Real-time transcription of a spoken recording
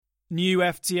New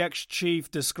FTX chief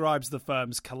describes the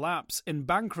firm's collapse in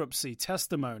bankruptcy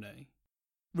testimony.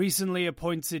 Recently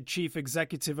appointed chief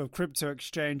executive of crypto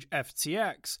exchange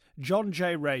FTX, John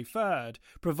J. Ray III,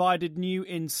 provided new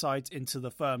insight into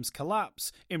the firm's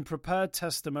collapse in prepared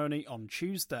testimony on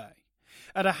Tuesday.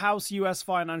 At a House U.S.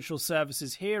 Financial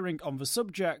Services hearing on the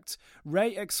subject,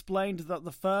 Ray explained that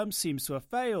the firm seems to have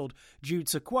failed due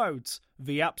to, quote,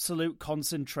 the absolute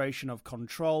concentration of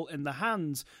control in the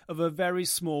hands of a very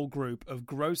small group of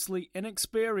grossly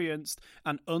inexperienced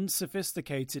and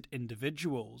unsophisticated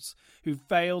individuals who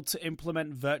failed to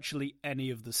implement virtually any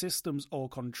of the systems or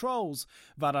controls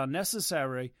that are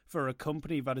necessary for a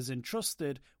company that is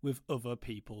entrusted with other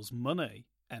people's money,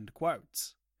 end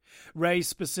quote. Ray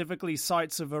specifically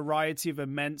cites a variety of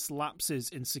immense lapses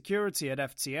in security at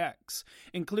FTX,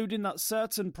 including that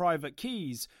certain private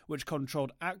keys, which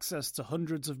controlled access to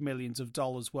hundreds of millions of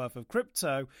dollars worth of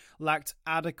crypto, lacked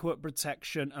adequate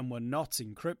protection and were not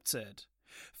encrypted.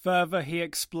 Further, he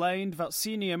explained that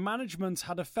senior management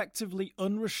had effectively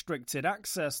unrestricted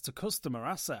access to customer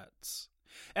assets.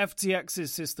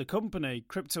 FTX's sister company,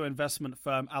 crypto investment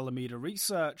firm Alameda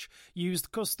Research,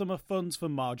 used customer funds for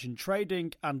margin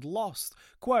trading and lost,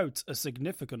 quote, a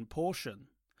significant portion.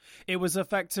 It was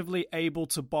effectively able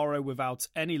to borrow without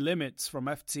any limits from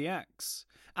FTX.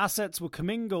 Assets were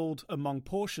commingled among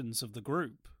portions of the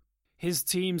group. His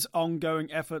team's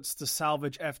ongoing efforts to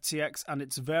salvage FTX and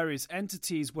its various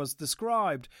entities was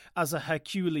described as a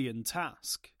Herculean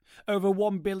task. Over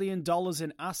 $1 billion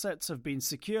in assets have been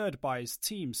secured by his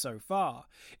team so far,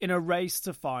 in a race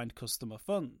to find customer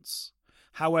funds.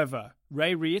 However,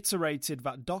 Ray reiterated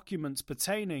that documents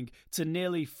pertaining to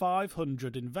nearly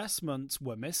 500 investments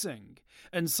were missing,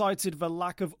 and cited the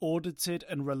lack of audited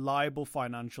and reliable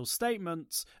financial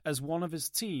statements as one of his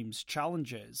team's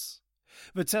challenges.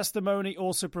 The testimony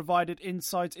also provided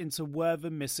insight into where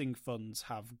the missing funds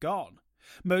have gone.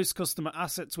 Most customer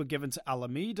assets were given to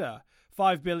Alameda.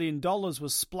 $5 billion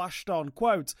was splashed on,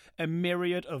 quote, a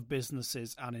myriad of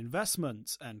businesses and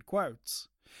investments, end quote.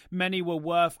 Many were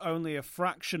worth only a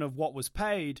fraction of what was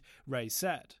paid, Ray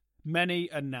said.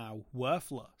 Many are now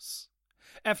worthless.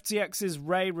 FTX's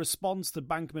Ray responds to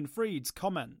Bankman-Fried's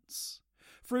comments.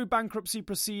 Through bankruptcy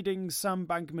proceedings, Sam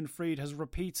Bankman-Fried has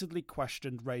repeatedly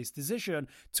questioned Ray's decision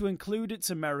to include its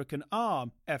American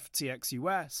arm, FTX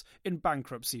US, in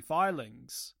bankruptcy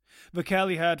filings. The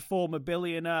curly-haired former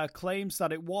billionaire claims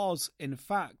that it was, in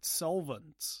fact,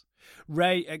 solvent.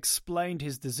 Ray explained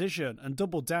his decision and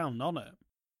doubled down on it.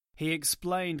 He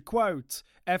explained, quote,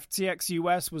 FTX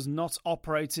US was not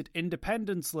operated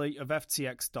independently of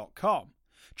FTX.com.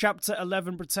 Chapter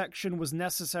 11 protection was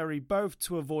necessary both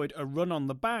to avoid a run on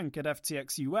the bank at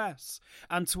FTX US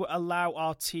and to allow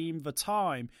our team the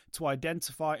time to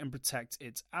identify and protect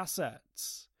its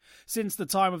assets. Since the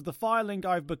time of the filing,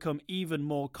 I've become even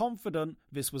more confident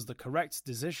this was the correct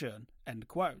decision, end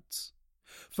quote.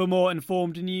 For more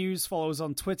informed news, follow us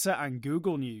on Twitter and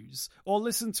Google News, or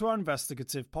listen to our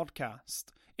investigative podcast,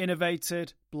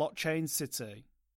 Innovated Blockchain City.